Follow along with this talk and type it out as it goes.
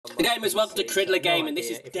Gamers, welcome to Criddler Game, and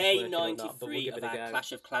this is day 93 of our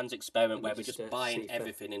Clash of Clans experiment where we're just buying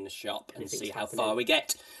everything in the shop and see how far we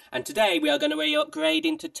get. And today we are going to re-upgrade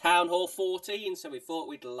into Town Hall 14, so we thought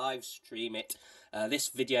we'd live stream it. This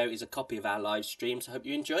video is a copy of our live stream, so I hope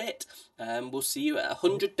you enjoy it. We'll see you at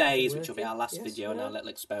 100 days, which will be our last video in our little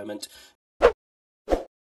experiment.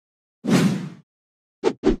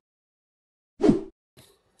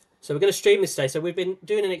 So we're going to stream this day. So we've been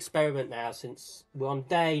doing an experiment now since we're on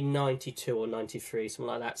day 92 or 93, something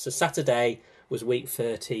like that. So Saturday was week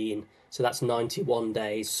 13, so that's 91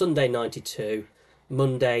 days. Sunday 92,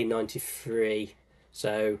 Monday 93.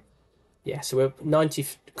 So yeah, so we're 90,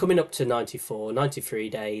 coming up to 94, 93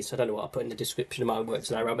 days. I don't know what I put in the description of my works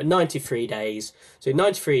that around, but 93 days. So in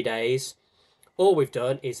 93 days, all we've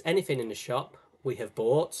done is anything in the shop we have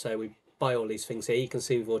bought. So we buy all these things here. You can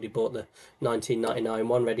see we've already bought the 1999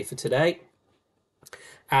 one ready for today.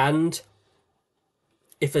 And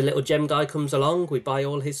if a little gem guy comes along, we buy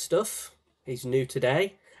all his stuff. He's new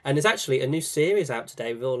today. And there's actually a new series out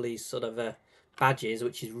today with all these sort of badges,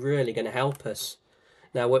 which is really going to help us.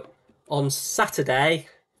 Now, on Saturday,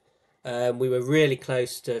 we were really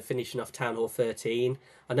close to finishing off Town Hall 13.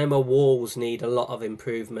 I know my walls need a lot of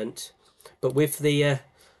improvement, but with the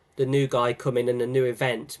new guy coming and a new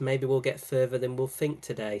event, maybe we'll get further than we'll think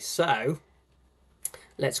today. So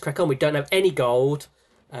let's crack on. We don't have any gold,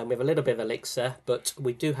 we have a little bit of elixir, but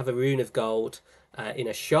we do have a rune of gold in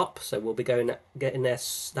a shop, so we'll be getting there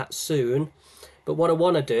that soon. But what I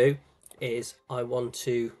want to do is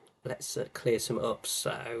let's clear some up.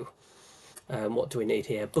 So what do we need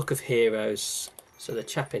here? Book of Heroes. So the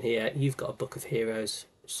chap in here, you've got a Book of Heroes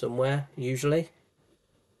somewhere usually.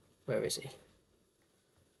 Where is he?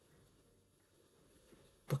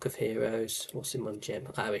 Book of Heroes. What's in one gem?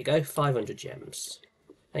 There we go. 500 gems.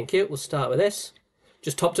 Thank you. We'll start with this.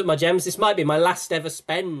 Just topped up my gems. This might be my last ever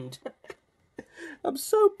spend. I'm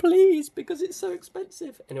so pleased because it's so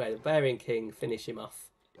expensive. Anyway, the Barbarian King, finish him off.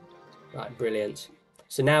 Right, brilliant.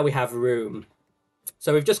 So now we have room.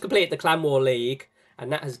 So we've just completed the Clan War League,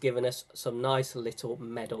 and that has given us some nice little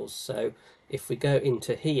medals. So if we go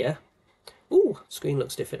into here, ooh, screen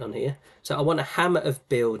looks different on here. So I want a Hammer of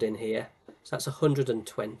Building here. So that's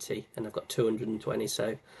 120, and I've got 220,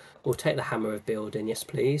 so we'll take the Hammer of Building, yes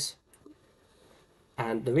please.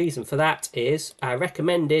 And the reason for that is our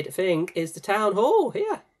recommended thing is the Town Hall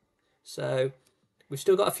here. So we've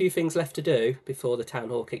still got a few things left to do before the Town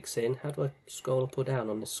Hall kicks in. How do I scroll up or down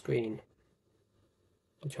on the screen?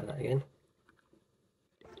 Let me try that again.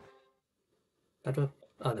 How do I...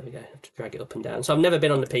 Oh, there we go. I have to drag it up and down. So I've never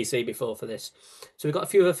been on the PC before for this. So we've got a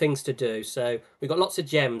few other things to do. So we've got lots of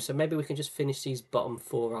gems. So maybe we can just finish these bottom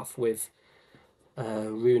four off with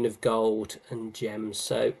Rune of Gold and gems.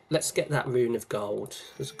 So let's get that Rune of Gold.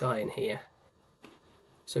 There's a guy in here.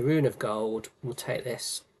 So Rune of Gold. We'll take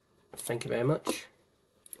this. Thank you very much.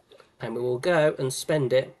 And we will go and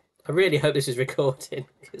spend it. I really hope this is recording.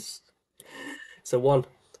 It's a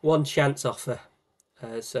one chance offer.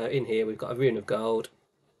 So in here we've got a Rune of Gold.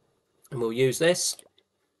 And we'll use this.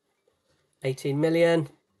 18 million.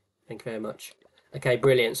 Thank you very much. Okay,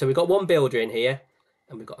 brilliant. So we've got one builder in here.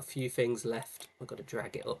 And we've got a few things left. We've got to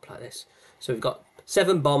drag it up like this. So we've got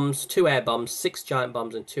 7 bombs, 2 air bombs, 6 giant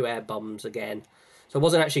bombs, and 2 air bombs again. So I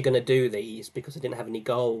wasn't actually going to do these because I didn't have any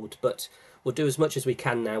gold. But we'll do as much as we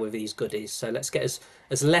can now with these goodies. So let's get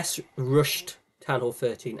as less rushed Town Hall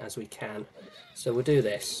 13 as we can. So we'll do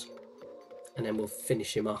this. And then we'll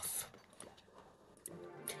finish him off.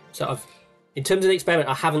 So in terms of the experiment,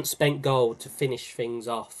 I haven't spent gold to finish things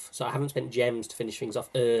off. So I haven't spent gems to finish things off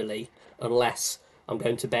early, unless I'm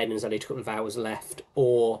going to bed and there's only a couple of hours left,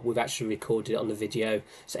 or we've actually recorded it on the video.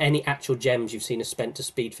 So any actual gems you've seen us spent to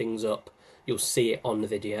speed things up, you'll see it on the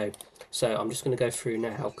video. So I'm just going to go through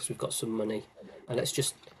now because we've got some money, and let's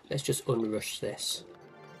just unrush this.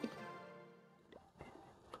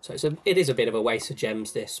 So it is a bit of a waste of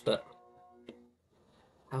gems, this, but.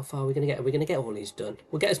 How far are we going to get? Are we going to get all these done?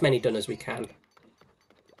 We'll get as many done as we can.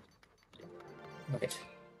 Right.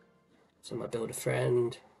 So I might build a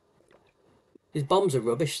friend. These bombs are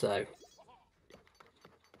rubbish, though.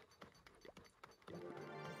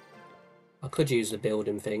 I could use the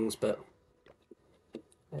building things, but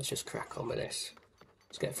let's just crack on with this.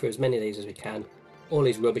 Let's get through as many of these as we can. All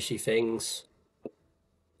these rubbishy things.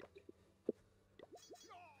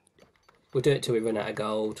 We'll do it till we run out of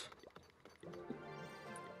gold.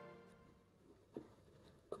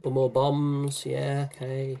 Couple more bombs, yeah,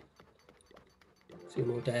 okay. 2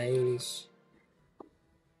 more days.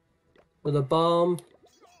 Another bomb.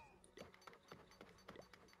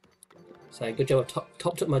 So good job, I've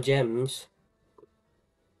topped up my gems.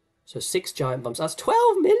 So 6 giant bombs. That's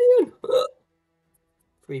 12 million.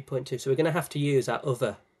 3.2. So we're going to have to use our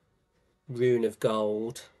other rune of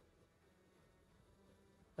gold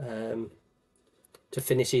to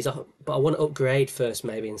finish these up. But I want to upgrade first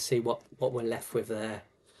maybe and see what we're left with there.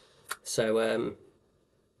 So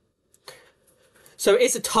so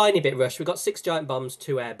it's a tiny bit rushed. We've got 6 giant bombs,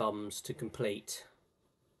 2 air bombs to complete.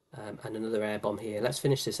 And another air bomb here. Let's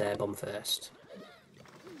finish this air bomb first.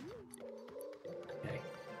 Okay.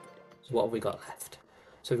 So what have we got left?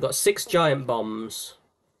 So we've got 6 giant bombs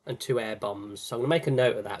and 2 air bombs. So I'm going to make a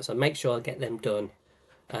note of that. So make sure I get them done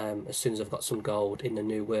as soon as I've got some gold in the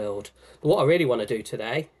new world. But what I really want to do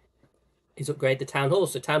today is upgrade the town hall.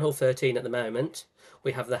 So town hall 13 at the moment.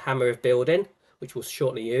 We have the hammer of building, which we'll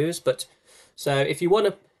shortly use. But so if you want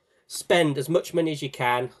to spend as much money as you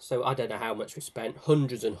can, so I don't know how much we spent,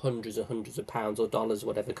 hundreds and hundreds and hundreds of pounds or dollars,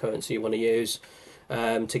 whatever currency you want to use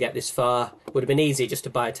to get this far. It would have been easy just to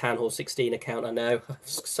buy a town hall 16 account. I know,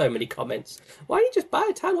 so many comments. Why don't you just buy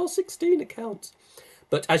a town hall 16 account?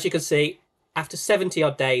 But as you can see, after 70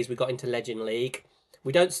 odd days, we got into Legend League.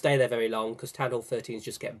 We don't stay there very long because Town Hall 13s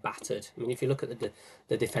just get battered. I mean, if you look at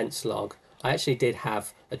the defence log, I actually did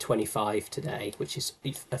have a 25 today, which is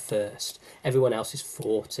a first. Everyone else is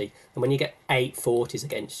 40. And when you get 8 40s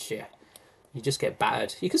against you, you just get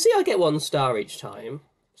battered. You can see I get 1 star each time.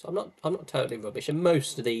 So I'm not totally rubbish. And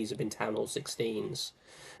most of these have been Town Hall 16s.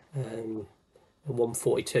 And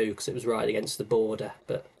 142 because it was right against the border.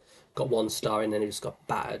 But got 1 star and then it just got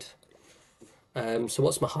battered. So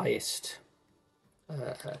what's my highest?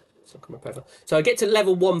 So I get to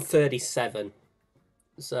level 137.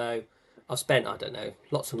 So I've spent, I don't know,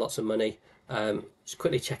 lots and lots of money. Just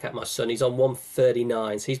quickly check out my son. He's on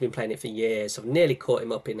 139, so he's been playing it for years. I've nearly caught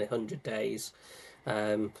him up in 100 days.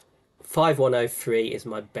 5103 is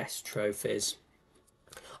my best trophies.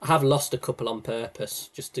 I have lost a couple on purpose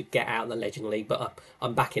just to get out of the Legend League, but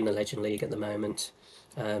I'm back in the Legend League at the moment.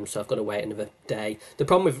 So I've got to wait another day. The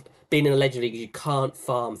problem with being in the Legend League is you can't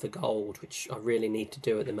farm for gold, which I really need to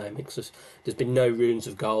do at the moment because there's been no runes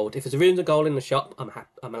of gold. If there's a runes of gold in the shop,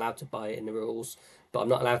 I'm allowed to buy it in the rules, but I'm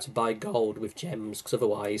not allowed to buy gold with gems because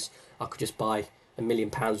otherwise I could just buy £1 million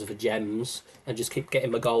worth of gems and just keep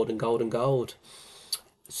getting my gold and gold and gold.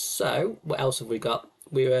 So what else have we got?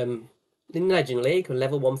 We're in Legend League, we're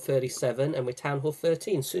level 137, and we're Town Hall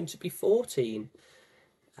 13, soon to be 14.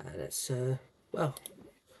 Well,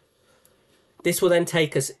 this will then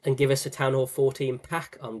take us and give us a Town Hall 14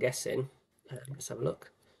 pack, I'm guessing. Let's have a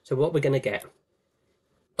look. So what we're going to get.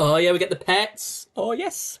 Oh, yeah, we get the pets. Oh,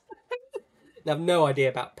 yes. I have no idea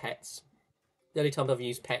about pets. The only time I've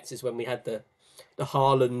used pets is when we had the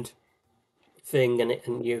Haaland thing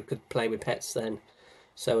and you could play with pets then.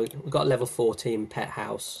 So we've got a level 14 pet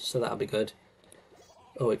house, so that'll be good.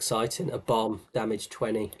 Oh, exciting. A bomb. Damage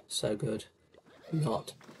 20. So good.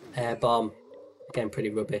 Not. Air bomb. Again, pretty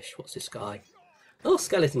rubbish. What's this guy? Oh,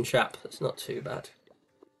 skeleton trap. That's not too bad.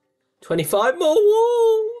 25 more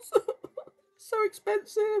walls! So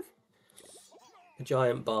expensive. A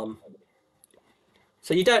giant bomb.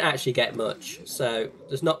 So you don't actually get much. So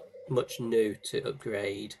there's not much new to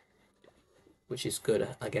upgrade. Which is good,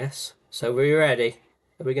 I guess. So we're ready.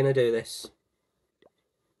 Are we going to do this?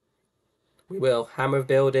 We will. Hammer of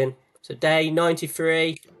building. So day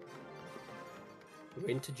 93. We're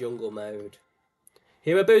into jungle mode.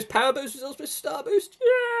 Hero boost, power boost, results with star boost.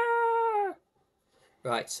 Yeah!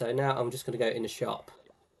 Right, so now I'm just going to go in the shop.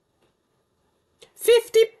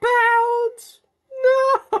 £50!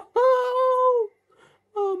 No!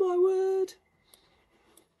 Oh my word.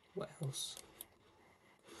 What else?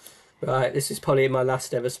 Right, this is probably my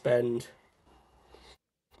last ever spend.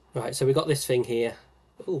 Right, so we got this thing here.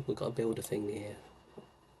 Oh, we've got a builder thing here.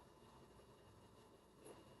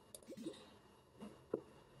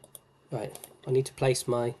 Right, I need to place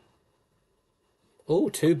my... Oh,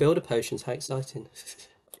 2 builder potions, how exciting.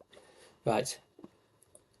 Right.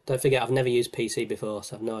 Don't forget, I've never used PC before,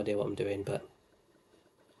 so I've no idea what I'm doing, but...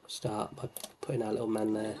 Start by putting our little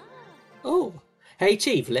man there. Oh! Hey,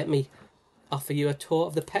 Chief, let me offer you a tour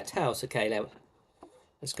of the pet house. Okay, now,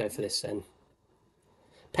 let's go for this then.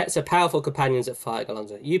 Pets are powerful companions that fight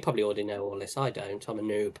alongside. You probably already know all this. I don't. I'm a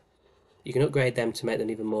noob. You can upgrade them to make them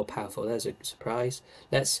even more powerful. There's a surprise.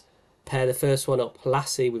 Let's pair the first one up,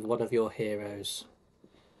 Lassie, with one of your heroes.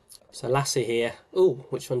 So Lassie here. Ooh,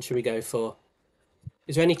 which one should we go for?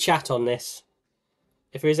 Is there any chat on this?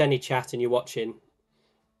 If there is any chat and you're watching,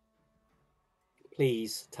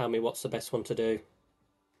 please tell me what's the best one to do.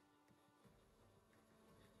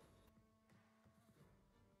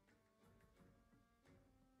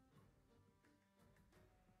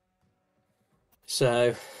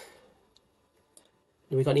 So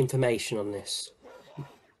Have we got any information on this?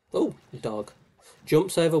 Oh, the dog.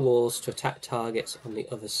 Jumps over walls to attack targets on the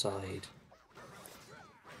other side.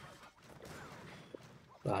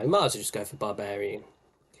 Right, we might as well just go for Barbarian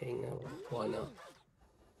King. Why not?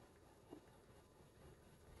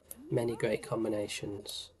 Many great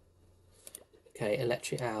combinations. Okay,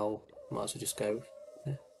 Electric Owl. Might as well just go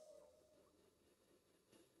there.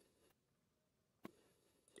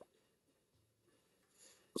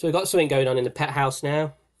 So we've got something going on in the pet house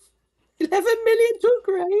now. 11 million to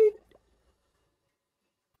upgrade!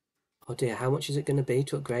 Oh dear, how much is it going to be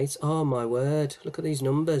to upgrade? Oh my word, look at these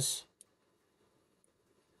numbers.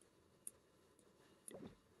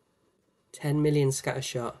 10 million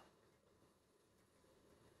scattershot.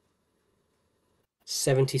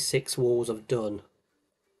 76 walls I've done.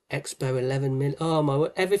 Expo 11 million. Oh my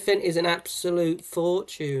word, everything is an absolute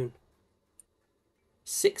fortune.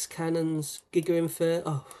 6 cannons, Giga Infer.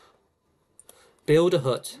 Oh. Build a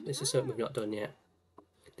hut. This is something we've not done yet.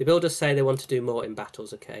 The builders say they want to do more in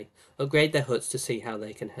battles, okay. Upgrade their huts to see how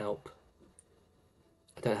they can help.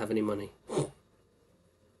 I don't have any money.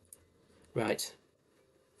 Right.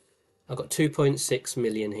 I've got 2.6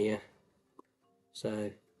 million here.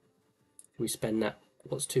 So, if we spend that,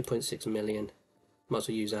 what's 2.6 million? Might as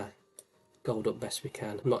well use our gold up best we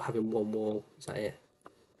can. I'm not having one wall. Is that it?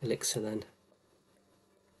 Elixir then.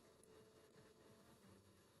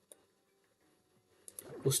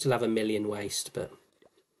 We'll still have a million waste, but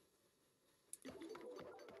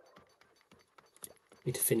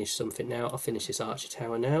need to finish something now. I'll finish this Archer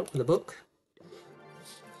Tower now with a book.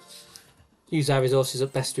 Use our resources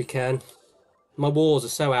up best we can. My wars are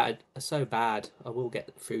so bad. I will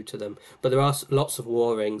get through to them, but there are lots of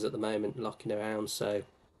war rings at the moment locking around. So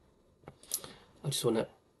I just want to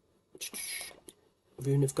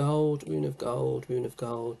rune of gold, rune of gold, rune of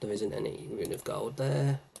gold. There isn't any rune of gold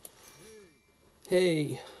there.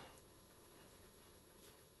 Hey,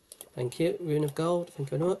 thank you, rune of gold.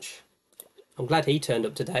 Thank you very much. I'm glad he turned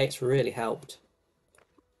up today. It's really helped.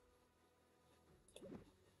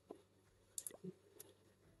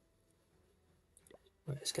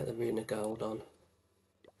 Right, let's get the rune of gold on.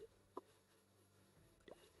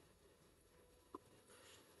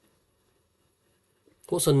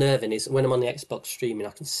 What's unnerving is when I'm on the Xbox streaming,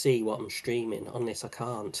 I can see what I'm streaming. On this, I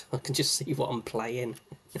can't. I can just see what I'm playing.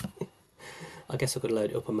 I guess I could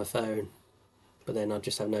load it up on my phone, but then I'd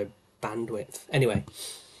just have no bandwidth. Anyway,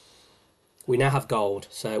 we now have gold.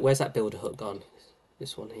 So where's that builder hut gone?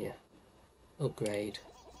 This one here. Upgrade.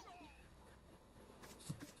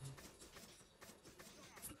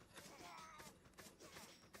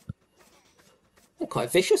 They're quite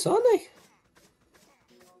vicious, aren't they?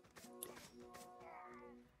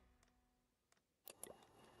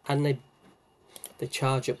 And they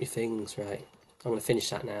charge up your things, right? I'm going to finish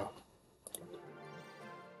that now.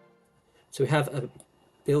 So we have a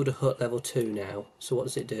builder hut level 2 now. So what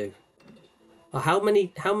does it do? Oh, how many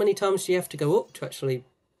times do you have to go up to actually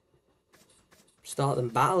start them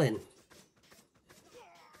battling?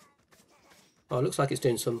 Oh, it looks like it's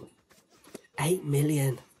doing some 8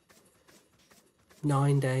 million.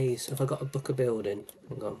 9 days. Have I got a book of building?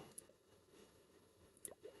 Hang on.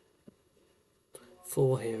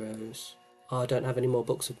 4 heroes. Oh, I don't have any more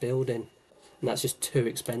books of building. And that's just too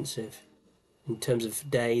expensive in terms of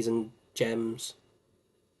days and gems.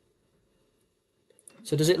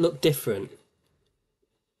 So does it look different?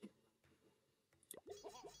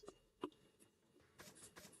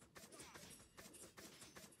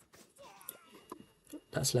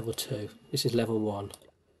 That's level 2. This is level 1.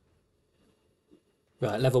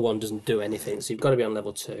 Right, level 1 doesn't do anything, so you've got to be on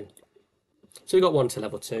level 2. So we got 1 to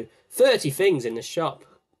level 2. 30 things in the shop.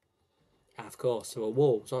 Ah, of course, there are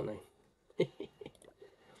walls, aren't they?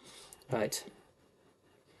 Right.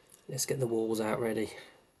 Let's get the walls out ready.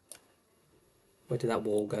 Where did that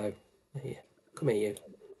wall go? Here. Come here, you.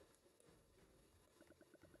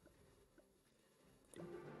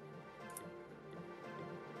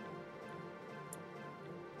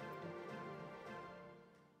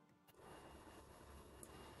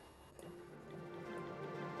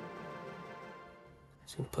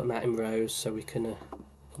 Just going to put them out in rows so we can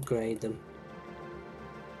upgrade them.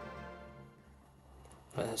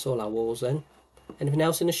 Right, that's all our walls then. Anything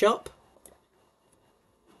else in the shop?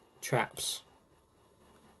 Traps.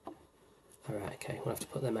 Alright, okay, we'll have to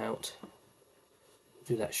put them out.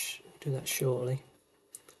 Do that shortly.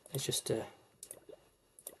 Let's just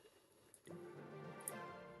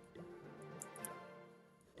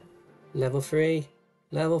level 3,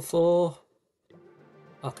 level 4.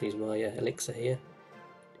 I can use my elixir here.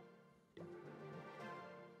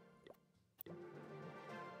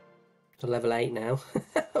 To level 8 now.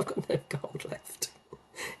 I've got no gold left.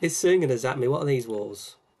 It's soon going to zap me. What are these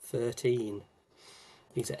walls? 13.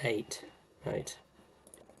 These are 8. Right.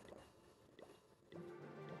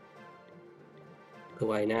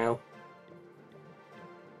 Away now.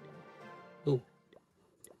 Ooh.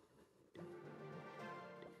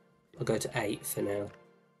 I'll go to 8 for now.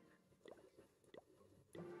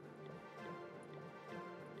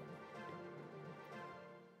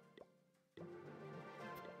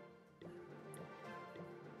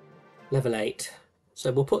 Level 8.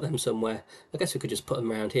 So we'll put them somewhere. I guess we could just put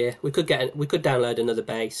them around here. We could download another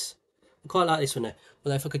base. I quite like this one now.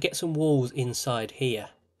 Although if I could get some walls inside here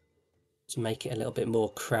to make it a little bit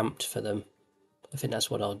more cramped for them, I think that's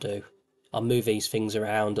what I'll do. I'll move these things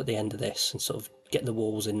around at the end of this and sort of get the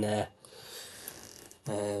walls in there.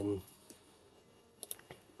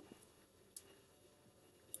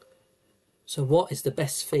 So what is the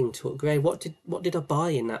best thing to upgrade? What did I buy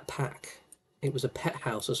in that pack? It was a pet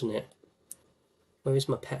house, wasn't it? Where is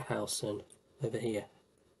my pet house then? Over here.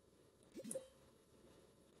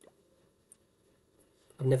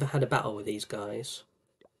 I've never had a battle with these guys.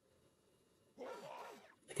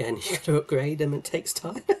 Again, you got to upgrade them. It takes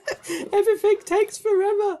time. Everything takes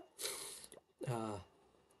forever.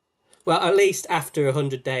 Well, at least after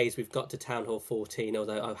 100 days, we've got to Town Hall 14.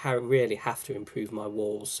 Although I really have to improve my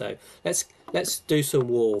walls. So let's do some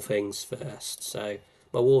wall things first. So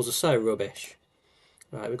my walls are so rubbish.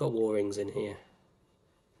 Right, we've got war rings in here.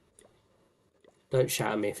 Don't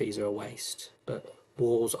shout at me if these are a waste. But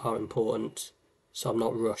walls are important, so I'm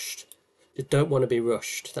not rushed. Just don't want to be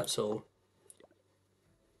rushed. That's all.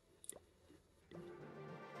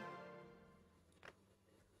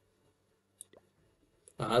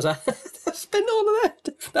 Spend all of that.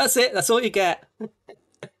 That's it. That's all you get.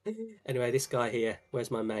 Anyway, this guy here.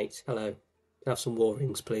 Where's my mate? Hello. Can I have some war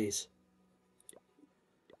rings, please?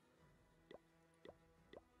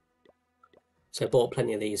 So I bought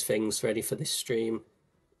plenty of these things ready for this stream.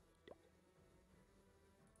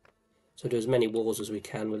 So do as many wars as we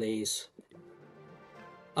can with these.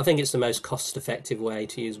 I think it's the most cost-effective way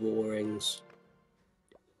to use war rings.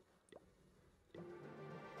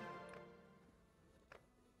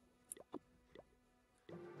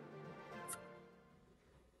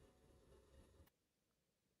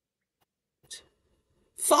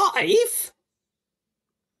 Five?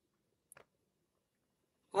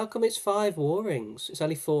 How come it's 5 war rings? It's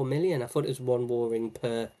only 4 million. I thought it was 1 war ring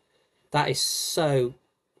per. That is so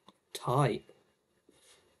tight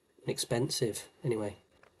and expensive. Anyway.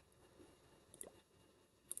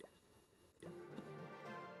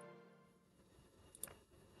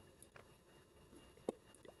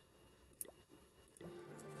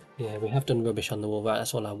 Yeah, we have done rubbish on the wall. Right,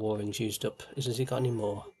 that's all our war rings used up. Has he got any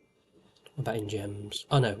more? What about in gems?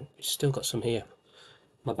 Oh no, he's still got some here.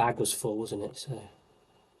 My bag was full, wasn't it? So.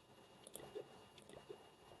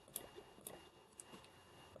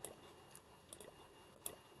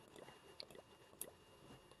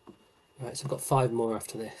 Right, so I've got 5 more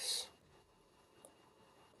after this.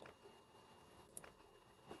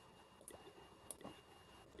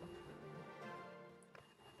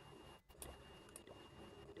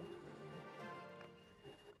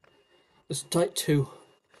 It's like 2.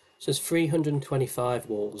 So there's 325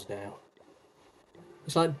 walls now.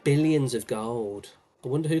 It's like billions of gold. I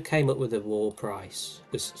wonder who came up with the wall price.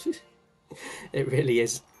 Because it really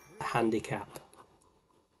is a handicap.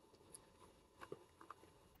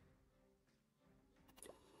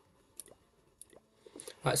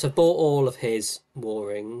 Right, so I've bought all of his war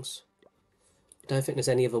rings. I don't think there's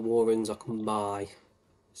any other war rings I can buy.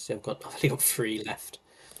 See, I've only got 3 left.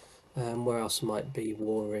 Where else might be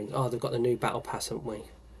war rings? Oh, they've got the new battle pass, haven't we?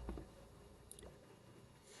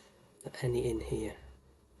 Any in here?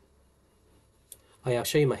 Oh yeah, I'll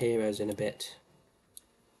show you my heroes in a bit.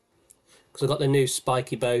 Because I got the new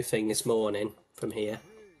spiky bow thing this morning from here.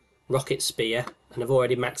 Rocket spear. And I've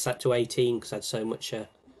already maxed that to 18 because I had so much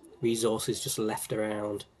resources just left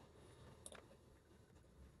around.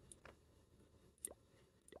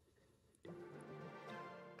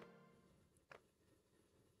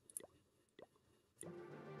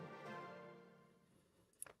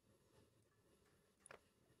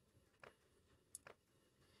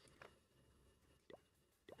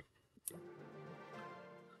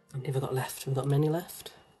 How many have I got left? Have we got many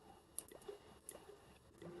left?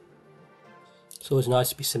 It's always nice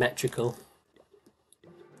to be symmetrical.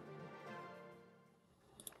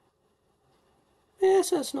 Yeah,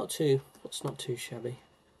 so that's not too shabby.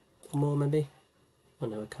 1 more maybe? Oh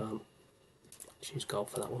no, I can't. Choose gold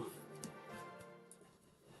for that one.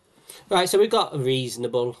 Right, so we've got a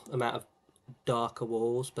reasonable amount of darker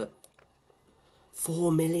walls, but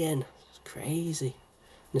 4 million. It's crazy.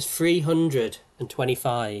 There's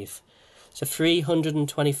 325. So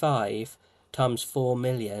 325 times 4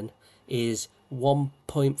 million is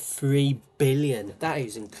 1.3 billion. That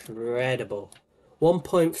is incredible.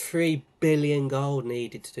 1.3 billion gold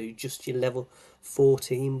needed to do just your level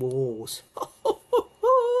 14 wars.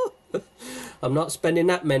 I'm not spending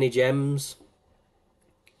that many gems.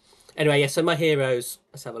 Anyway, yeah, so my heroes,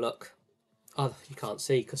 let's have a look. Oh, you can't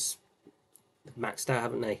see because they've maxed out,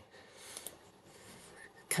 haven't they?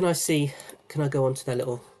 Can I see, can I go on to their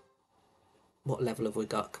little, what level have we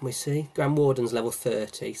got? Can we see? Grand Warden's level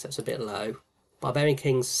 30, so that's a bit low. Barbarian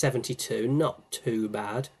King's 72, not too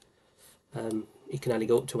bad. You can only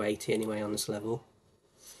go up to 80 anyway on this level.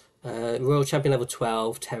 Royal Champion level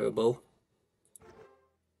 12, terrible.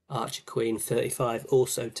 Archer Queen 35,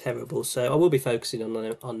 also terrible. So I will be focusing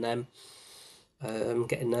on them,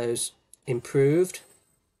 getting those improved.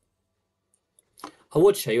 I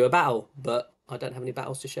would show you a battle, but I don't have any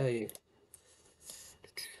battles to show you.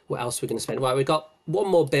 What else are we going to spend? Right, we've got one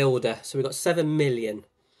more builder, so we've got 7 million.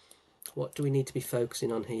 What do we need to be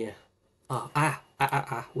focusing on here?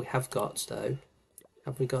 We have got, though.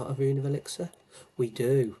 Have we got a Rune of Elixir? We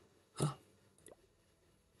do. Huh.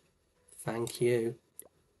 Thank you.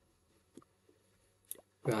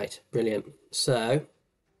 Right, brilliant. So,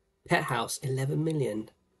 Pet House, 11 million.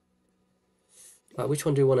 Right, which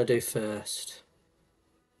one do we want to do first?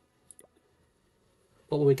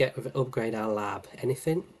 What will we get with upgrade our lab?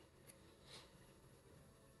 Anything?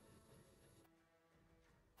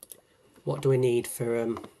 What do we need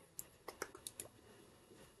for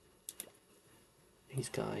these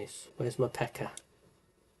guys? Where's my P.E.K.K.A?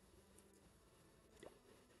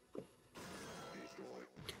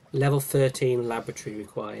 Level 13 laboratory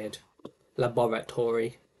required.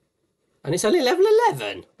 Laboratory. And it's only level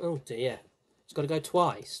 11. Oh dear. It's got to go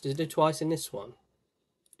twice. Does it do twice in this one?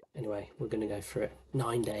 Anyway, we're going to go for it.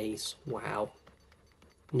 9 days. Wow.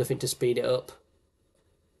 Nothing to speed it up.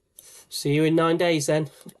 See you in 9 days then.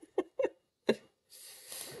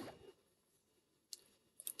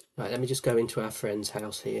 Right, let me just go into our friend's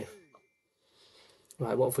house here.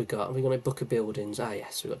 Right, what have we got? Have we got a book of buildings? Ah,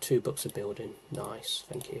 yes, we've got 2 books of building. Nice,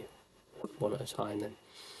 thank you. One at a time then.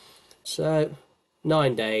 So,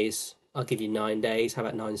 9 days. I'll give you 9 days. How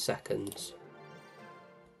about 9 seconds?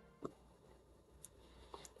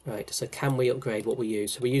 Right, so can we upgrade what we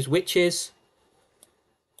use? So we use witches.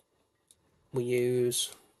 We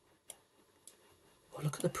use... Oh,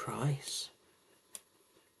 look at the price.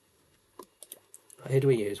 Right, who do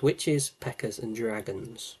we use? Witches, P.E.K.K.A.s and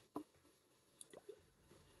dragons.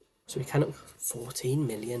 So we can up 14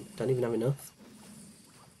 million. Don't even have enough.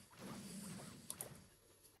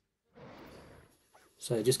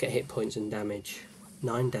 So just get hit points and damage.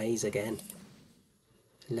 9 days again.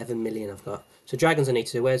 11 million I've got. So dragons I need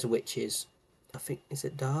to do. Where's witches? I think, is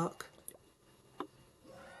it dark?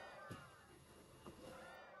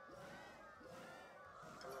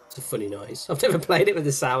 It's a funny noise. I've never played it with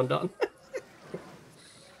the sound on.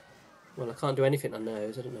 Well, I can't do anything on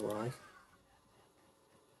those. I don't know why.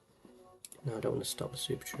 No, I don't want to stop the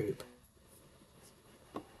super troop.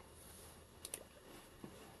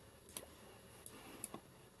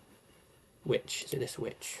 Witch. Is it this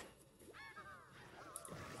witch?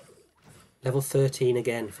 Level 13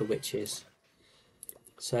 again for witches.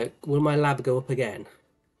 So, will my lab go up again?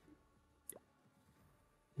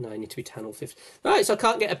 No, I need to be 10 or 15. Right, so I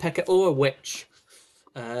can't get a P.E.K.K.A or a witch.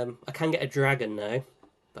 I can get a dragon now,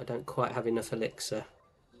 but I don't quite have enough elixir.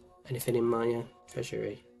 Anything in my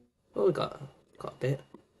treasury? Oh, we got a bit.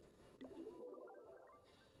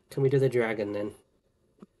 Can we do the dragon then?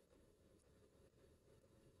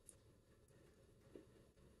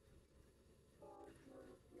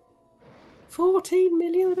 $14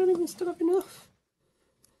 million. I don't even still have enough.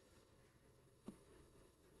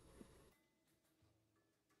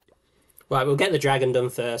 Right, we'll get the dragon done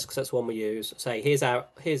first because that's the one we use. Say, here's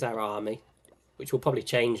our army, which will probably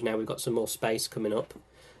change now. We've got some more space coming up,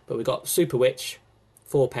 but we've got Super Witch,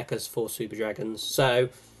 4 P.E.K.K.A s, 4 Super Dragons. So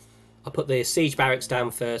I put the siege barracks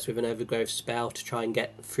down first with an overgrowth spell to try and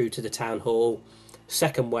get through to the town hall.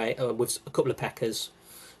 Second wave with a couple of P.E.K.K.A s.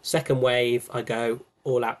 Second wave, I go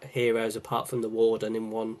all out heroes apart from the warden in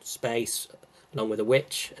one space, along with a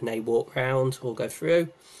witch, and they walk round or go through.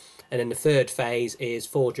 And then the third phase is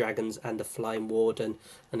 4 dragons and a flying warden,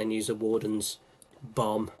 and then use a warden's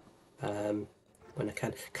bomb when I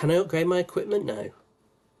can. Can I upgrade my equipment? No.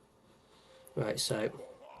 Right, so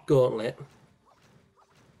gauntlet.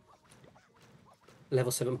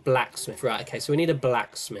 Level 7 blacksmith. Right, okay, so we need a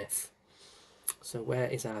blacksmith. So where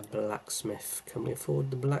is our blacksmith? Can we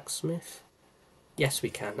afford the blacksmith? Yes, we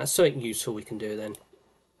can. That's something useful we can do then.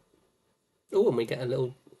 Oh, and we get a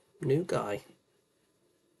little New guy.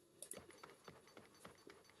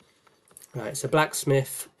 Right, so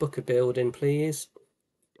blacksmith, book a building, please.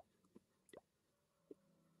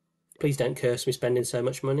 Please don't curse me spending so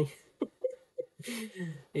much money.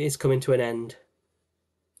 It is coming to an end.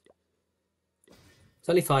 It's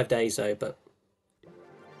only 5 days though, but...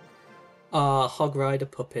 Ah, Hog Rider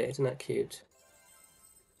puppet, isn't that cute?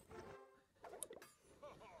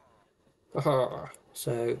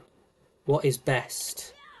 So, what is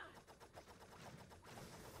best?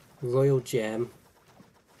 Royal Gem.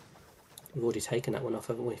 We've already taken that one off,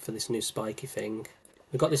 haven't we, for this new spiky thing.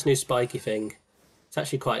 We've got this new spiky thing. It's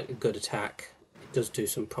actually quite a good attack. It does do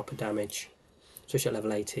some proper damage, especially at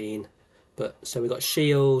level 18. But so we've got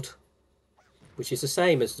shield, which is the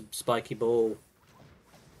same as the spiky ball.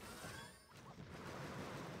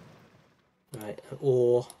 Right,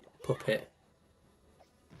 or puppet.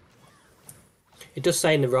 It does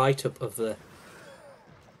say in the write-up of the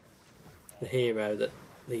hero that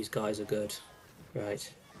these guys are good.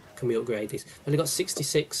 Right, can we upgrade these? Only got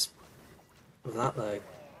 66 of that though.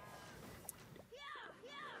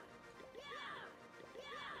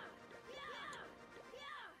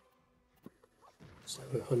 So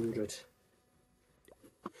 100.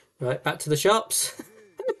 Right, back to the shops.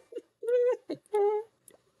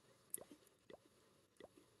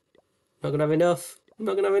 Not gonna have enough. I'm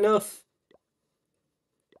not gonna have enough.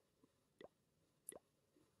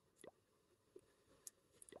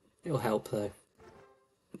 It'll help though.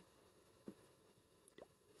 In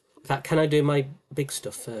fact, can I do my big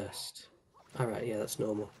stuff first? Alright, yeah, that's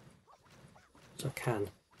normal. So I can.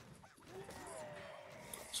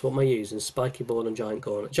 So what am I using? Spiky ball and giant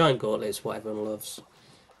gauntlet. Giant gauntlet is what everyone loves.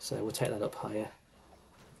 So we'll take that up higher.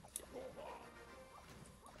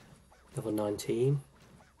 Level 19.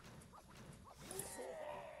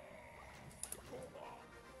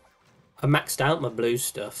 I maxed out my blue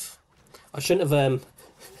stuff. I shouldn't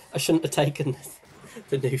have taken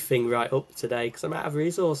the new thing right up today because I'm out of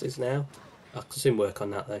resources now. I can soon work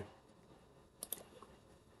on that though.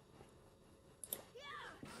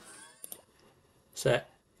 So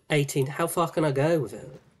 18. How far can I go with it?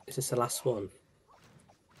 Is this the last one?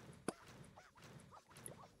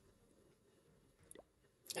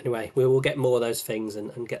 Anyway, we will get more of those things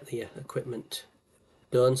and get the equipment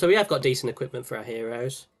done. So we have got decent equipment for our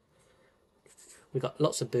heroes. We've got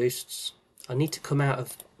lots of boosts. I need to come out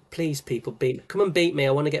of... Please, people, come and beat me.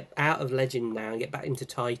 I want to get out of Legend now and get back into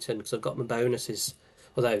Titan because I've got my bonuses.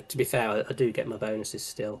 Although, to be fair, I do get my bonuses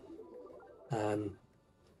still. In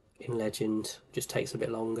Legend, just takes a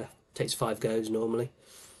bit longer. Takes 5 goes normally.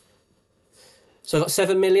 So I've got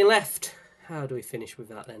 7 million left. How do we finish with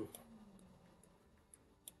that then?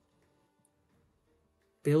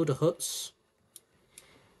 Builder huts.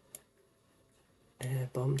 Air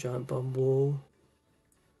bomb, giant bomb wall.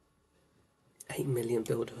 8 million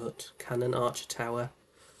builder hut. Cannon, archer tower.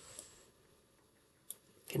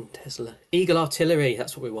 Tesla. Eagle artillery,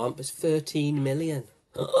 that's what we want, but it's 13 million.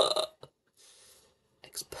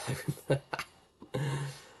 Expo.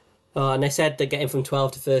 Oh, and they said that getting from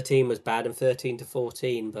 12 to 13 was bad and 13 to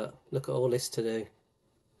 14, but look at all this to do.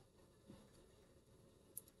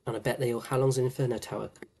 And I bet they all... How long's an Inferno Tower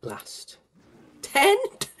last? 10?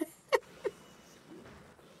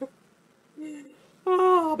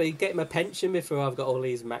 Oh, I'll be getting my pension before I've got all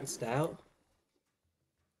these maxed out.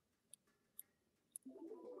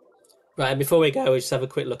 Right, and before we go, we'll just have a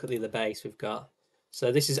quick look at the other base we've got.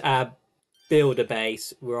 So this is our builder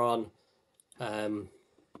base. We're on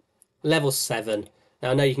level 7.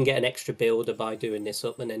 Now, I know you can get an extra builder by doing this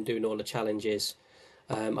up and then doing all the challenges.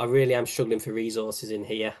 I really am struggling for resources in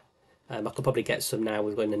here. I could probably get some now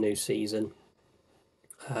with the new season.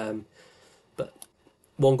 But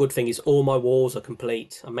one good thing is all my walls are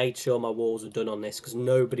complete. I made sure my walls are done on this because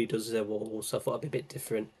nobody does their walls, so I thought I'd be a bit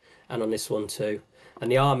different. And on this one too.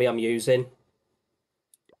 And the army I'm using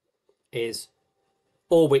is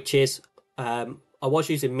all witches. I was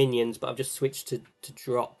using minions, but I've just switched to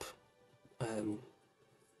drop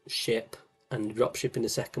ship and drop ship in the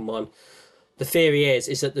second one. The theory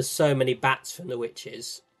is that there's so many bats from the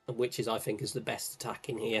witches, and witches I think is the best attack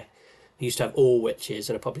in here. I used to have all witches,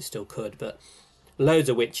 and I probably still could, but loads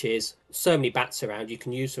of witches, so many bats around. You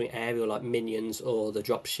can use something aerial like minions or the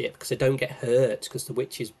drop ship because they don't get hurt because the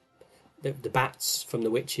witches, the bats from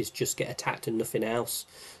the witches just get attacked and nothing else.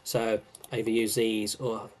 So I either use these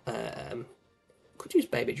or could use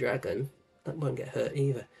baby dragon. That won't get hurt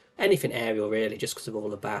either. Anything aerial really, just because of all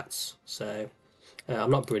the bats. So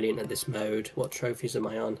I'm not brilliant at this mode. What trophies am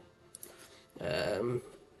I on?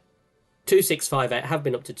 2658. I have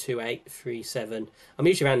been up to 2837. I'm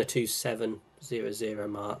usually around the 2700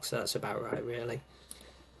 mark, so that's about right really.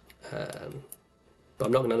 But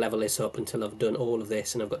I'm not going to level this up until I've done all of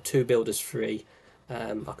this, and I've got 2 builders free.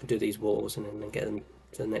 I can do these walls and then get them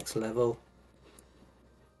to the next level.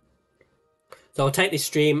 So I'll take this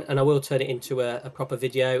stream and I will turn it into a proper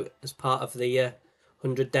video as part of the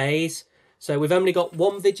 100 days. So we've only got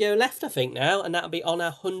 1 video left, I think, now, and that'll be on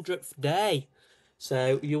our 100th day.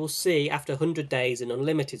 So you will see after 100 days in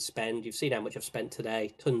unlimited spend, you've seen how much I've spent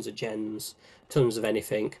today. Tons of gems, tons of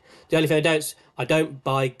anything. The only thing I don't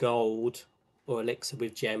buy gold or elixir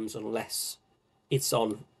with gems unless it's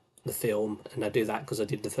on the film, and I do that because I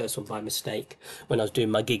did the first one by mistake when I was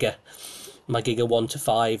doing my Giga 1 to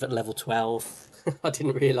 5 at level 12. I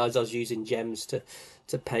didn't realise I was using gems to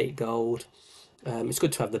pay gold. It's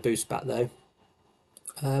good to have the boost back though.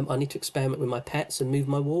 I need to experiment with my pets and move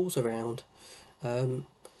my walls around.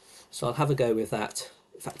 So I'll have a go with that.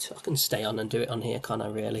 In fact, I can stay on and do it on here, can't I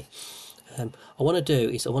really? I want to do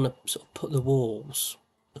is I want to sort of put the walls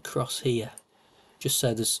across here, just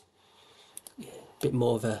so there's a bit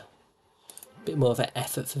more of an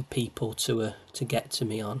effort for people to get to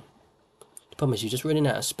me on. The problem is you're just running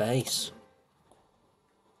out of space.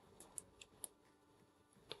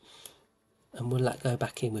 And will that go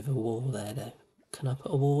back in with a wall there though? Can I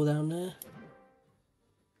put a wall down there?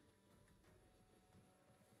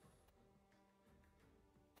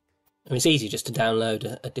 I mean, it's easy just to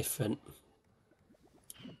download a different...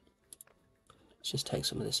 Let's just take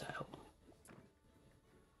some of this out.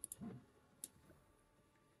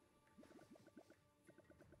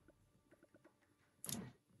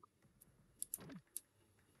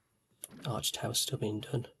 Arch tower's still being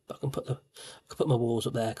done, but I can put my walls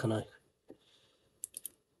up there, can I?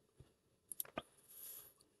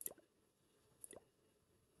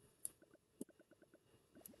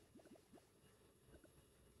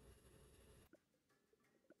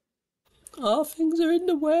 Oh, things are in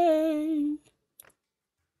the way.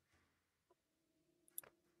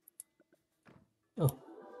 Oh,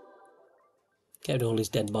 get rid of all these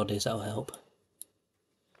dead bodies. That'll help.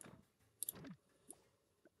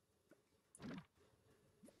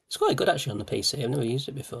 It's quite good actually on the PC. I've never used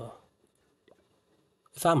it before.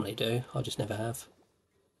 The family do. I just never have.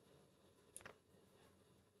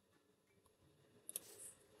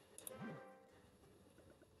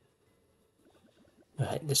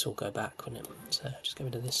 Right, this will go back, won't it? So just get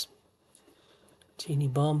rid of this teeny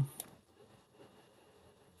bomb.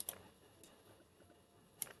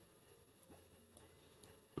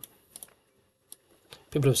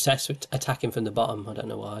 People are obsessed with attacking from the bottom. I don't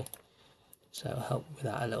know why. So it'll help with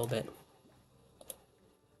that a little bit.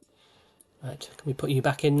 Right, can we put you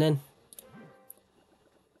back in then?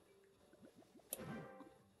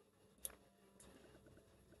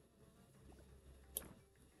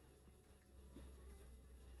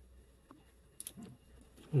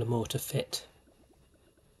 Will the mortar fit?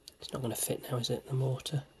 It's not going to fit now, is it, the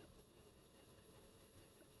mortar?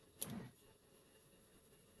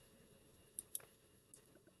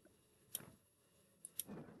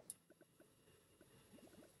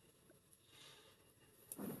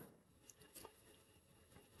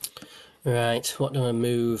 Right, what do I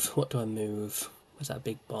move? What do I move? Where's that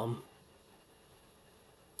big bomb?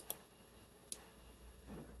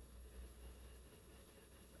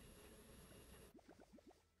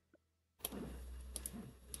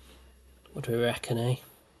 What do we reckon, eh?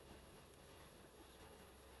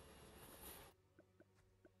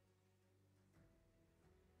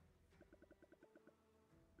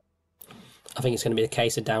 I think it's going to be a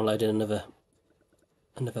case of downloading another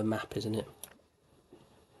map, isn't it?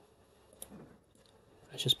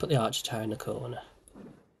 Let's just put the archer tower in the corner.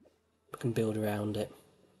 We can build around it.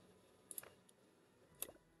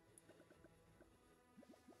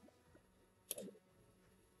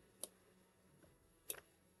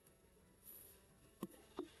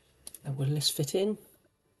 Now, will this fit in?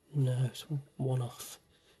 No, it's one off.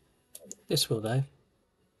 This will though.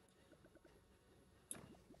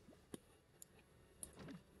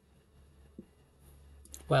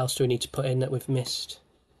 What else do we need to put in that we've missed?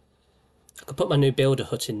 I could put my new builder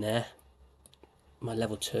hut in there. My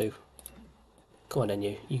level 2. Come on then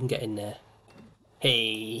you can get in there.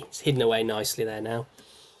 Hey, it's hidden away nicely there now.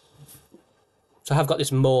 So I have got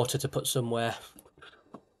this mortar to put somewhere.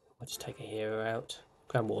 I'll just take a hero out.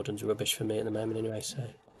 Grand Warden's rubbish for me at the moment anyway, so. And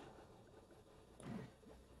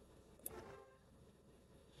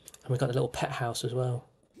we've got a little pet house as well.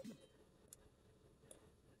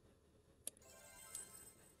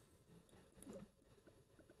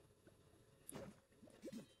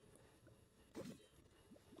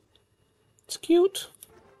 It's cute.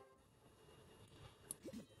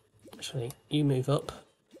 Actually, you move up.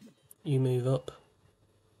 You move up.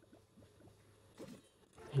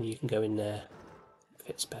 And you can go in there.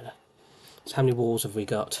 Fits better. So how many walls have we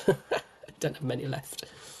got? I don't have many left.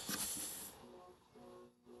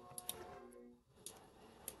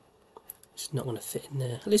 It's not going to fit in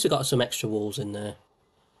there. At least we've got some extra walls in there.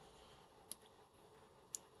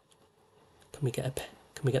 Can we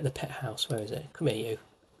get the pet house? Where is it? Come here, you.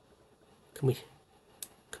 Can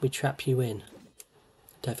we trap you in?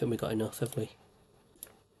 Don't think we got enough, have we?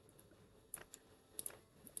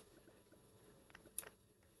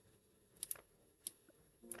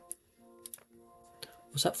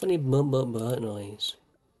 What's that funny bump noise?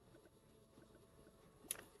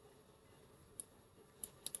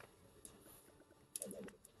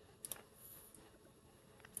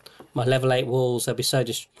 My level 8 walls, they'll be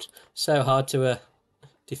so hard to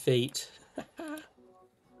defeat.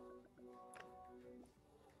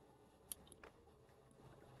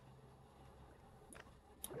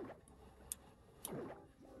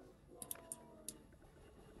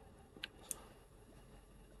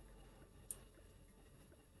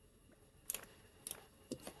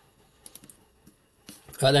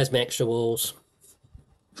 Right, there's my extra walls.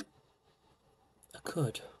 I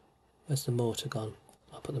could. Where's the mortar gone?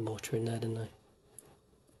 I put the mortar in there, didn't I?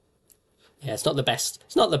 Yeah, it's not the best.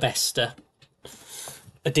 It's not the best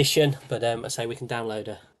addition, but I say we can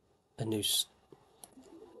download a new sort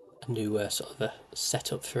of a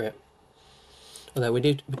setup for it. Although we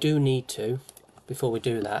do need to, before we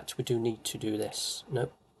do that, we do need to do this.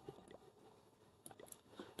 Nope.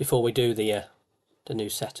 Before we do the new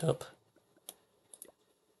setup,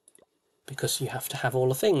 because you have to have all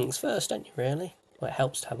the things first, don't you? Really? Well, it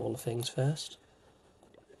helps to have all the things first.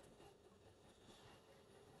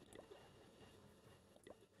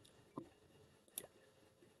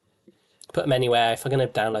 Put them anywhere. If I'm going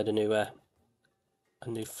to download a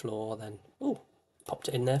new floor, then oh, popped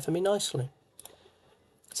it in there for me nicely.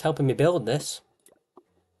 It's helping me build this.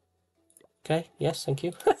 Okay, yes, thank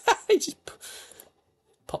you. It just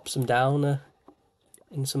pops them down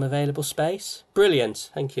in some available space. Brilliant,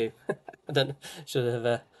 thank you. I should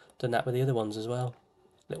have done that with the other ones as well.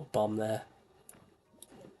 Little bomb there.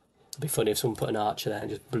 It'd be funny if someone put an archer there and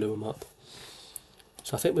just blew them up.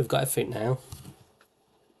 So I think we've got everything now.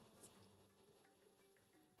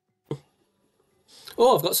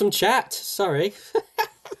 Oh, I've got some chat. Sorry.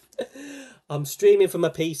 I'm streaming from my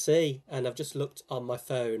PC and I've just looked on my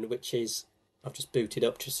phone, which is I've just booted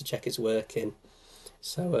up just to check it's working.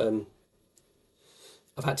 So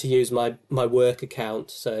I've had to use my work account,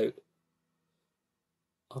 so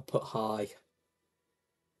I'll put hi.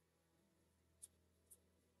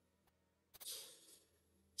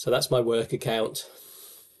 So that's my work account.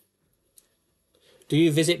 Do you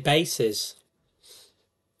visit bases?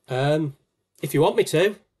 If you want me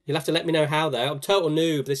to, you'll have to let me know how though. I'm total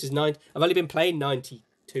noob. This is I've only been playing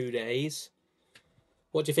 92 days.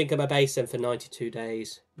 What do you think of my base then for 92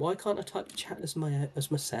 days? Why can't I type the chat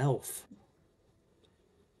as myself?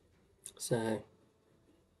 So,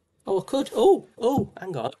 oh, I could. Oh,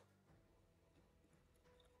 hang on.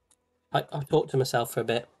 I talked to myself for a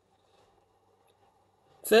bit.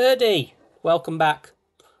 30, welcome back.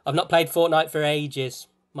 I've not played Fortnite for ages.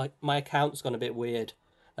 My account's gone a bit weird,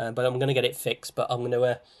 but I'm going to get it fixed. But I'm going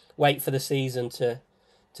to wait for the season to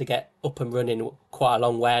get up and running quite a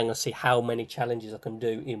long way. I'm going to see how many challenges I can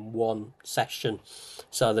do in one session.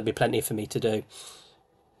 So there'll be plenty for me to do.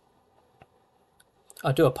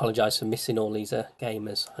 I do apologise for missing all these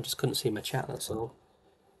gamers. I just couldn't see my chat, that's all.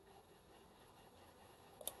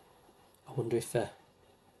 I wonder if...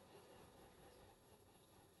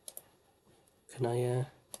 Can I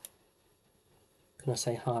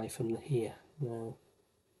say hi from here? No.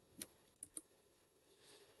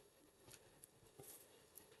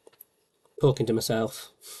 Talking to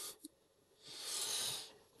myself.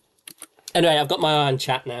 Anyway, I've got my eye on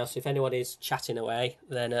chat now, so if anyone is chatting away,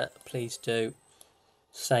 then please do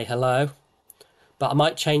say hello. But I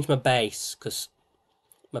might change my base, because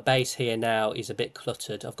my base here now is a bit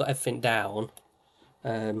cluttered. I've got everything down.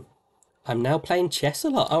 I'm now playing chess a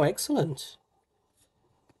lot. Oh, excellent.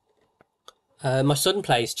 My son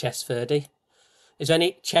plays chess, Ferdy. Is there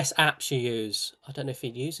any chess apps you use? I don't know if he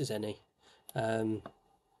uses any.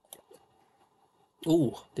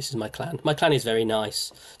 Oh, this is my clan. My clan is very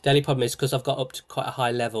nice. The only problem is because I've got up to quite a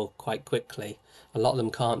high level quite quickly, a lot of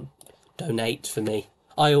them can't donate for me.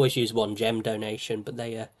 I always use 1 gem donation, but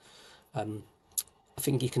they, I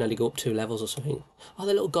think you can only go up 2 levels or something. Oh,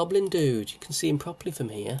 the little goblin dude. You can see him properly from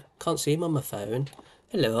here. Can't see him on my phone.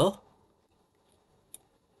 Hello.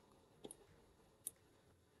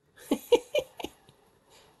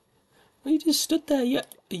 Well, you just stood there. You're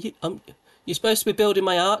supposed to be building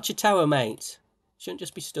my archer tower, mate. Shouldn't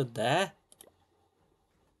just be stood there.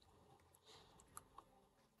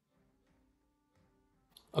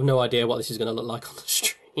 I've no idea what this is going to look like on the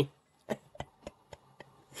stream.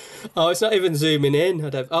 Oh, it's not even zooming in. I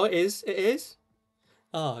don't... Oh, it is. It is.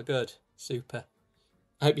 Oh, good. Super.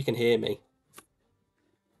 I hope you can hear me.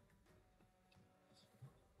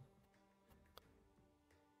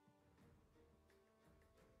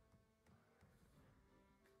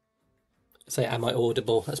 Say, am I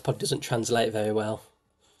audible? That probably doesn't translate very well.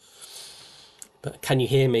 But can you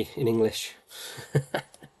hear me in English?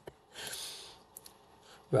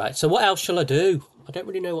 Right, so what else shall I do? I don't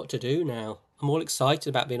really know what to do now. I'm all excited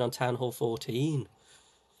about being on Town Hall 14.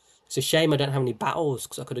 It's a shame I don't have any battles,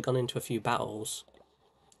 because I could have gone into a few battles.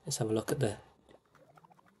 Let's have a look at the...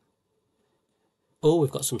 Oh,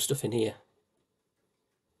 we've got some stuff in here.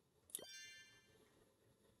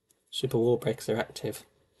 Super War Breaks are active.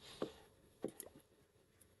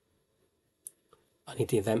 I need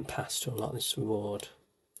the event pass to unlock this reward.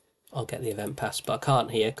 I'll get the event pass, but I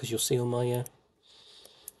can't here because you'll see all my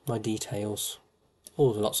my details.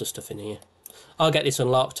 Oh, there's lots of stuff in here. I'll get this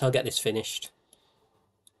unlocked. I'll get this finished.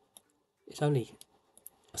 It's only,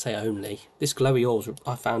 I say only, this glowy ores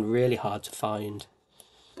I found really hard to find.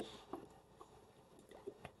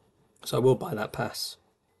 So I will buy that pass.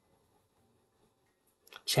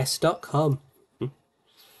 Chess.com.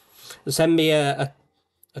 Send me a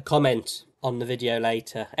comment on the video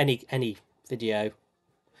later. Any video.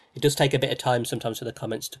 It does take a bit of time sometimes for the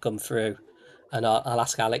comments to come through. And I'll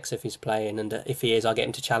ask Alex if he's playing, and if he is, I'll get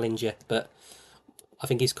him to challenge you. But I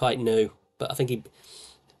think he's quite new. But I think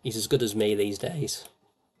he's as good as me these days.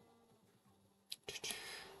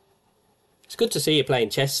 It's good to see you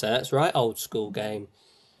playing chess, sir. It's right old school game.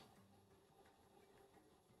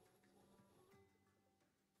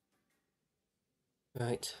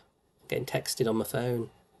 Right. I'm getting texted on my phone.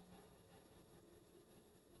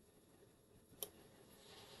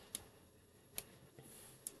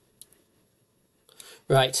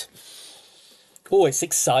 Right. Oh, it's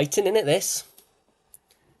exciting, isn't it, this?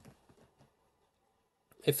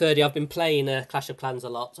 Hey, Ferdy, I've been playing Clash of Clans a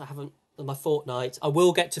lot. I haven't on my Fortnite. I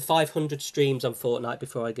will get to 500 streams on Fortnite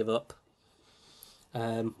before I give up.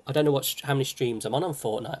 I don't know how many streams I'm on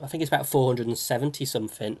Fortnite. I think it's about 470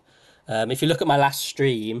 something. If you look at my last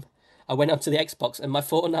stream, I went onto the Xbox and my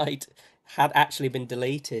Fortnite had actually been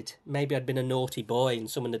deleted. Maybe I'd been a naughty boy and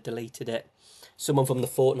someone had deleted it. Someone from the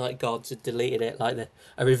Fortnite gods had deleted it, like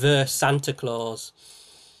a reverse Santa Claus.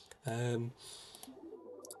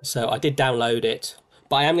 So I did download it.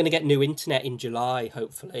 But I am going to get new internet in July,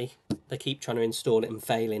 hopefully. They keep trying to install it and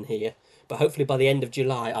failing here. But hopefully by the end of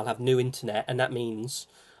July, I'll have new internet. And that means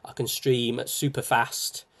I can stream super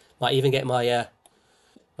fast. Might even get my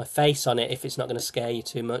my face on it if it's not going to scare you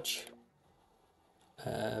too much.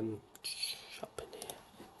 Shop in here.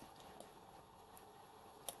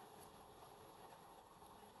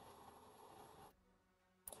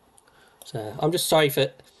 So I'm just sorry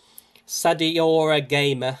for Sadiora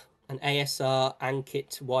Gamer and ASR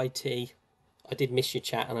Ankit YT. I did miss your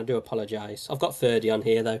chat and I do apologise. I've got 30 on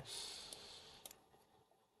here though.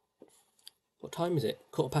 What time is it?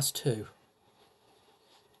 2:15.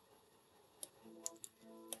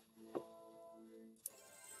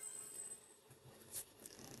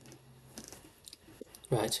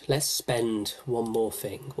 Right, let's spend one more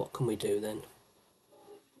thing. What can we do then?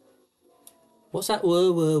 What's that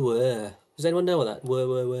whir whir whir? Does anyone know what that whir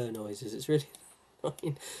whir whir noise is? It's really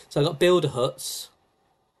annoying. So I got builder huts.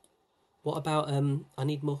 What about I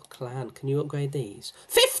need more clan. Can you upgrade these?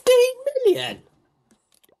 15 million!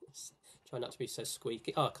 Try not to be so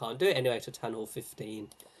squeaky. Oh, I can't do it anyway to Town Hall 15.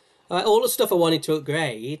 All the stuff I wanted to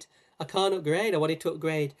upgrade, I can't upgrade. I wanted to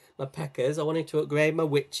upgrade my Packers. I wanted to upgrade my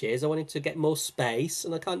Witches. I wanted to get more space,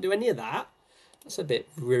 and I can't do any of that. That's a bit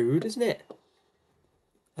rude, isn't it?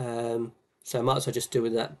 So I might as well just do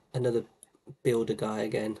with that another builder guy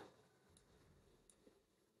again.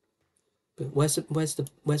 But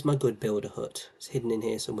where's my good builder hut? It's hidden in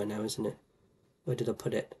here somewhere now, isn't it? Where did I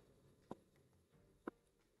put it?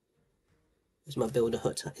 Where's my builder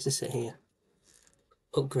hut? Is this it here?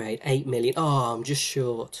 Upgrade 8 million. Oh, I'm just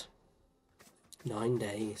short. 9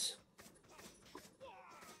 days.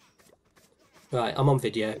 Right, I'm on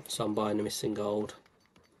video, so I'm buying the missing gold.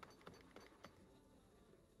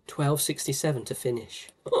 1267 to finish.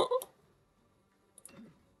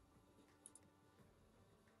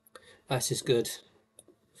 This is good.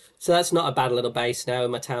 So that's not a bad little base now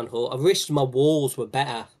in my town hall. I wish my walls were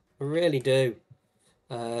better. I really do.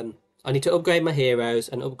 I need to upgrade my heroes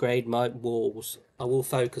and upgrade my walls. I will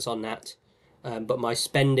focus on that. But my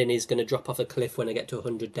spending is going to drop off a cliff when I get to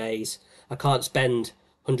 100 days. I can't spend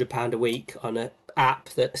 £100 a week on an app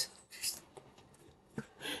that...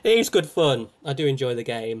 It is good fun. I do enjoy the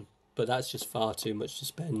game. but that's just far too much to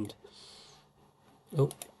spend. Oh,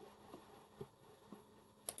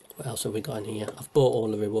 what else have we got in here? I've bought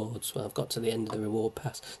all the rewards. Well, I've got to the end of the reward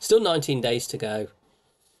pass. Still 19 days to go.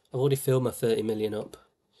 I've already filled my 30 million up.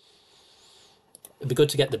 It'd be good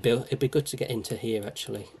to get the bill. It'd be good to get into here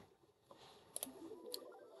actually.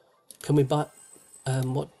 Can we buy?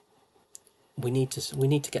 What? We need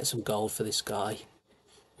to get some gold for this guy.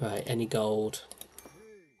 Right, any gold.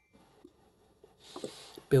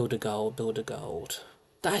 Build a gold, build a gold.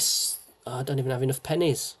 That's... oh, I don't even have enough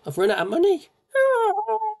pennies. I've run out of money.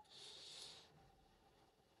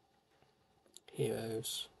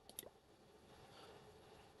 Heroes.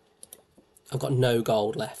 I've got no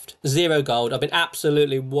gold left. 0 gold. I've been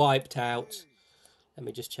absolutely wiped out. Let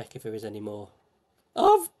me just check if there is any more.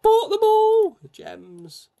 I've bought them all!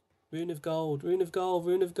 Gems. Rune of gold, rune of gold,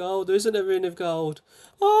 rune of gold. There isn't a rune of gold.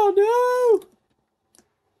 Oh no!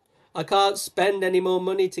 I can't spend any more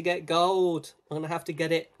money to get gold. I'm going to have to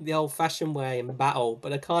get it the old-fashioned way and battle.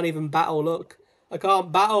 But I can't even battle, look. I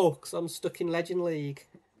can't battle because I'm stuck in Legend League.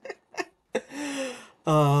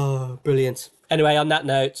 Oh, brilliant. Anyway, on that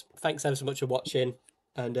note, thanks ever so much for watching.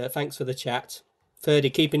 And thanks for the chat. Ferdy,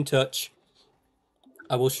 keep in touch.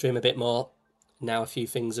 I will stream a bit more. Now a few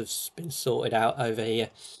things have been sorted out over here.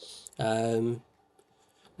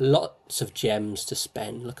 Lots of gems to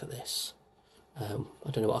spend. Look at this. I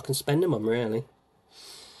don't know what I can spend them on, really.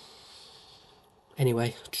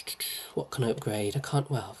 Anyway, what can I upgrade? I can't,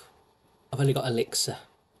 well, I've only got elixir.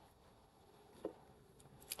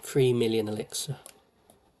 3 million elixir.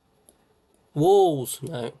 Walls,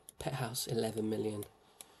 no. Pet house, 11 million.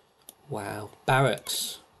 Wow.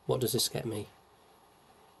 Barracks, what does this get me?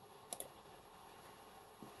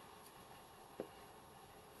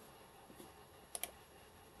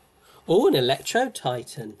 Oh, an Electro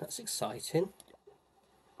Titan. That's exciting.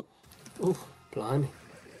 Oh, blimey.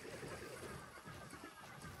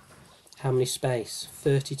 How many space?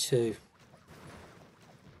 32.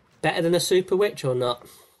 Better than a Super Witch or not?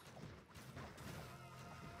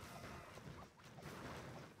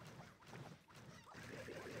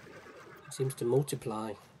 It seems to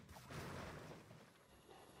multiply.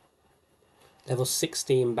 Level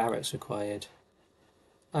 16 barracks required.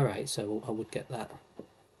 Alright, so I would get that.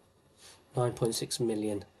 9.6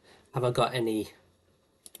 million. Have I got any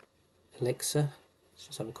elixir? Let's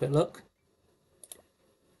just have a quick look.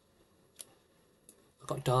 I've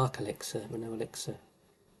got dark elixir, but no elixir.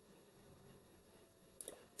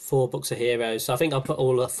 4 books of heroes. So I think I'll put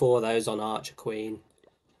all 4 of those on Archer Queen.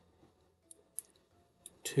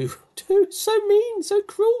 2, so mean, so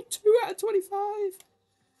cruel. 2 out of 25.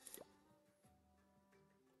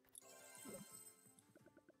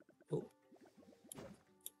 Oh.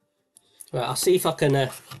 Right, I'll see if I can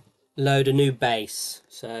load a new base.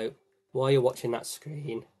 So while you're watching that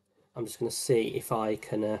screen, I'm just going to see if I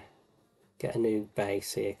can get a new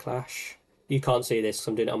base here. Clash. You can't see this because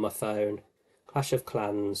I'm doing it on my phone. Clash of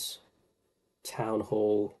Clans, Town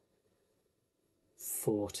Hall,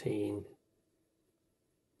 14,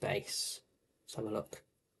 base. Let's have a look.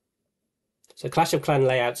 So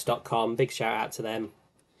clashofclanlayouts.com, big shout out to them.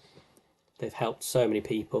 They've helped so many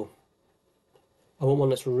people. I want one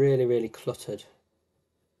that's really, really cluttered.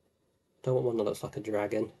 Don't want one that looks like a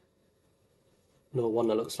dragon. Nor one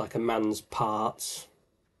that looks like a man's parts.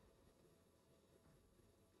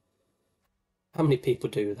 How many people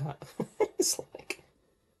do that? It's like...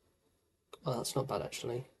 well, that's not bad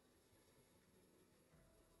actually.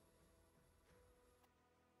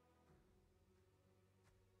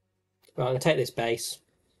 Right, I'm going to take this base.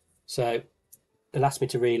 So it'll ask me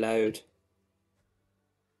to reload.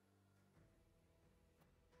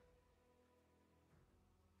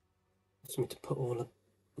 Ask me to put all of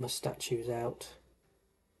my statues out.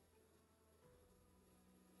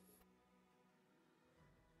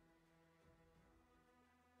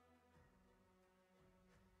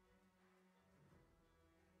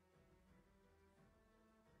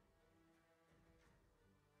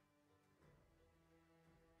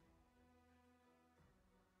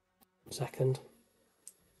 Second.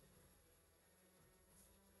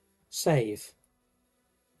 Save.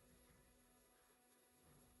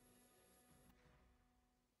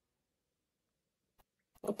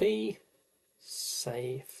 Copy.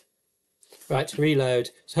 Save. Right, reload.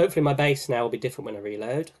 So hopefully my base now will be different when I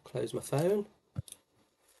reload. Close my phone.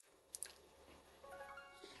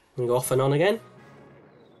 And go off and on again.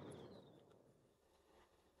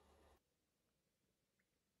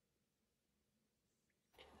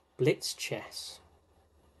 Blitz chess.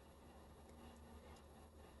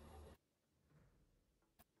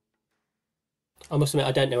 I must admit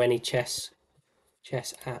I don't know any chess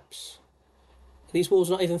apps. These walls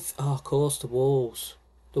not even... Oh, of course, the walls.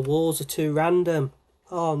 The walls are too random.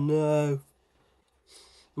 Oh, no.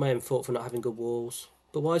 My own fault for not having good walls.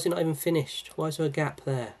 But why is it not even finished? Why is there a gap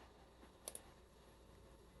there?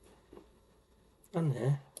 And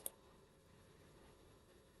there.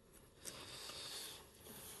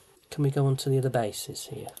 Can we go on to the other bases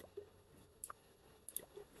here?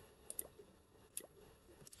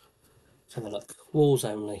 Let's have a look. Walls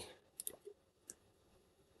only.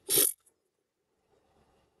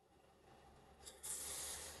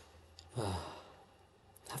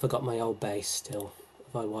 Have I got my old base still?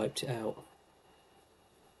 Have I wiped it out?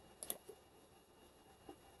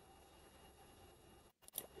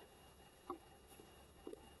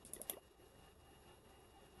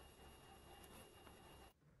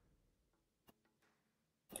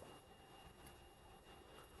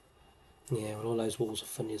 Yeah, well, all those walls are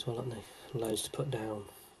funny as well, aren't they? Loads to put down.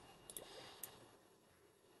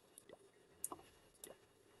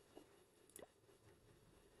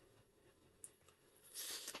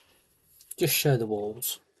 Just show the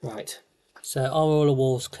walls. Right. So are all the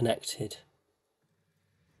walls connected?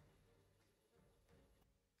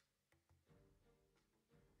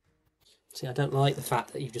 See, I don't like the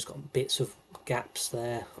fact that you've just got bits of gaps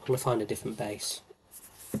there. I'm going to find a different base.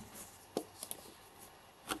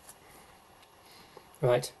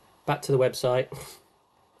 Right, back to the website.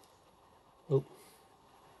 Oh.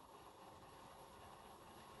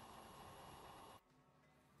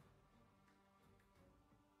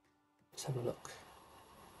 Let's have a look.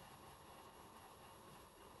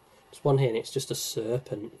 There's one here and it's just a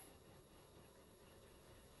serpent.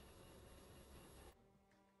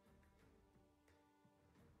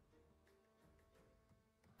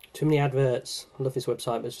 Too many adverts. I love this website,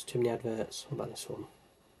 but there's too many adverts. What about this one?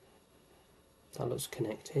 That looks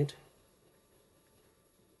connected.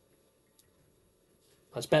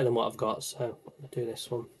 That's better than what I've got, so I'll do this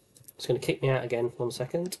one. It's going to kick me out again. 1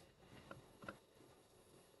 second.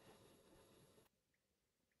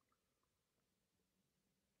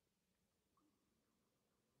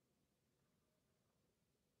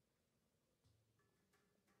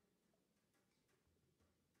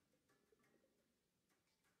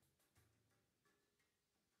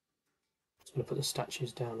 I'm going to put the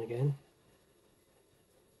statues down again.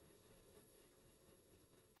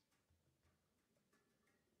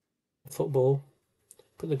 Football.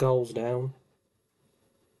 Put the goals down.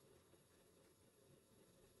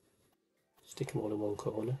 Stick them all in one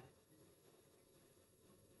corner.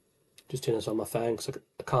 Just doing this on my phone because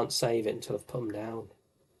I can't save it until I've put them down.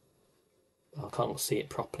 I can't see it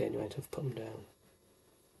properly anyway until I've put them down.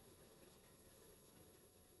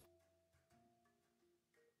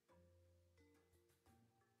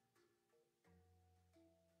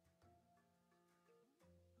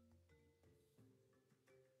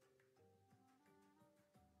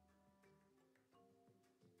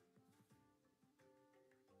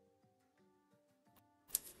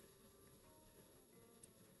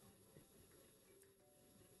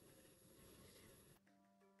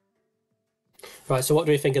 Right, so what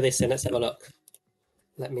do we think of this then? Let's have a look.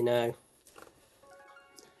 Let me know.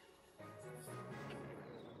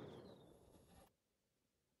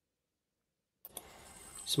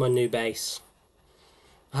 It's my new base.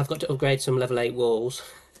 I've got to upgrade some level 8 walls.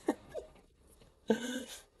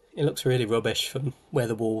 It looks really rubbish from where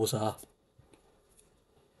the walls are.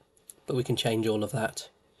 But we can change all of that.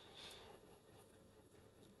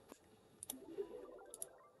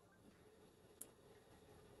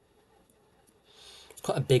 It's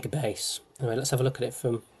quite a big base. Anyway, let's have a look at it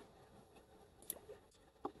from...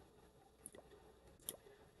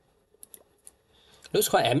 It looks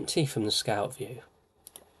quite empty from the scout view.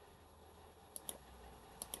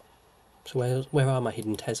 So where are my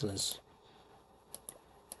hidden Teslas?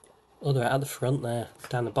 Oh, they're out the front there,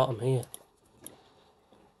 down the bottom here.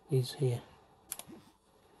 He's here.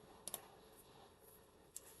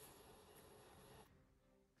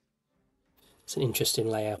 It's an interesting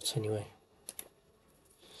layout anyway.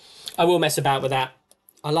 I will mess about with that.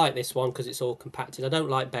 I like this one because it's all compacted. I don't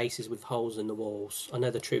like bases with holes in the walls. I know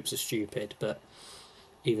the troops are stupid, but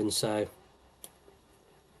even so.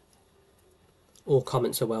 All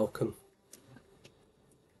comments are welcome.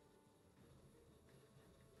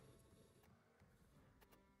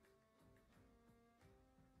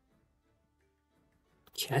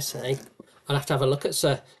 Chess, eh? I'll have to have a look at...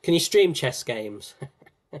 Can you stream chess games?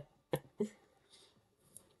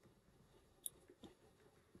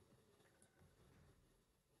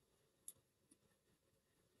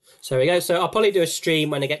 So there we go. So I'll probably do a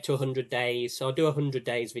stream when I get to 100 days. So I'll do a 100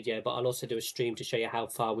 days video, but I'll also do a stream to show you how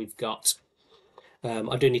far we've got.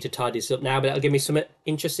 I do need to tidy this up now, but that'll give me something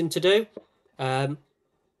interesting to do.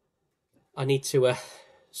 I need to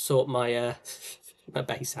sort my my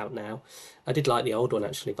bass out now. I did like the old one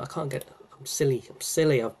actually, but I can't get. I'm silly. I'm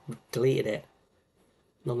silly. I've deleted it.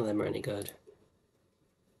 None of them are any good.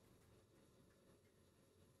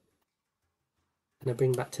 Can I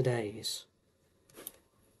bring back today's?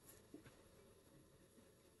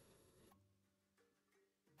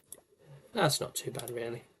 That's not too bad,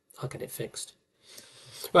 really. I'll get it fixed.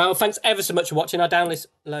 Well, thanks ever so much for watching. I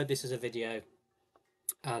download this as a video,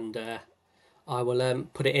 and I will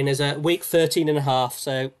put it in as a week 13 and a half.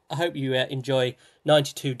 So I hope you enjoy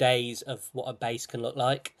 92 days of what a bass can look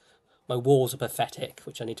like. My walls are pathetic,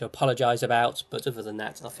 which I need to apologise about, but other than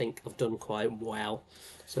that, I think I've done quite well.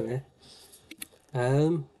 So yeah.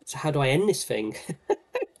 So how do I end this thing?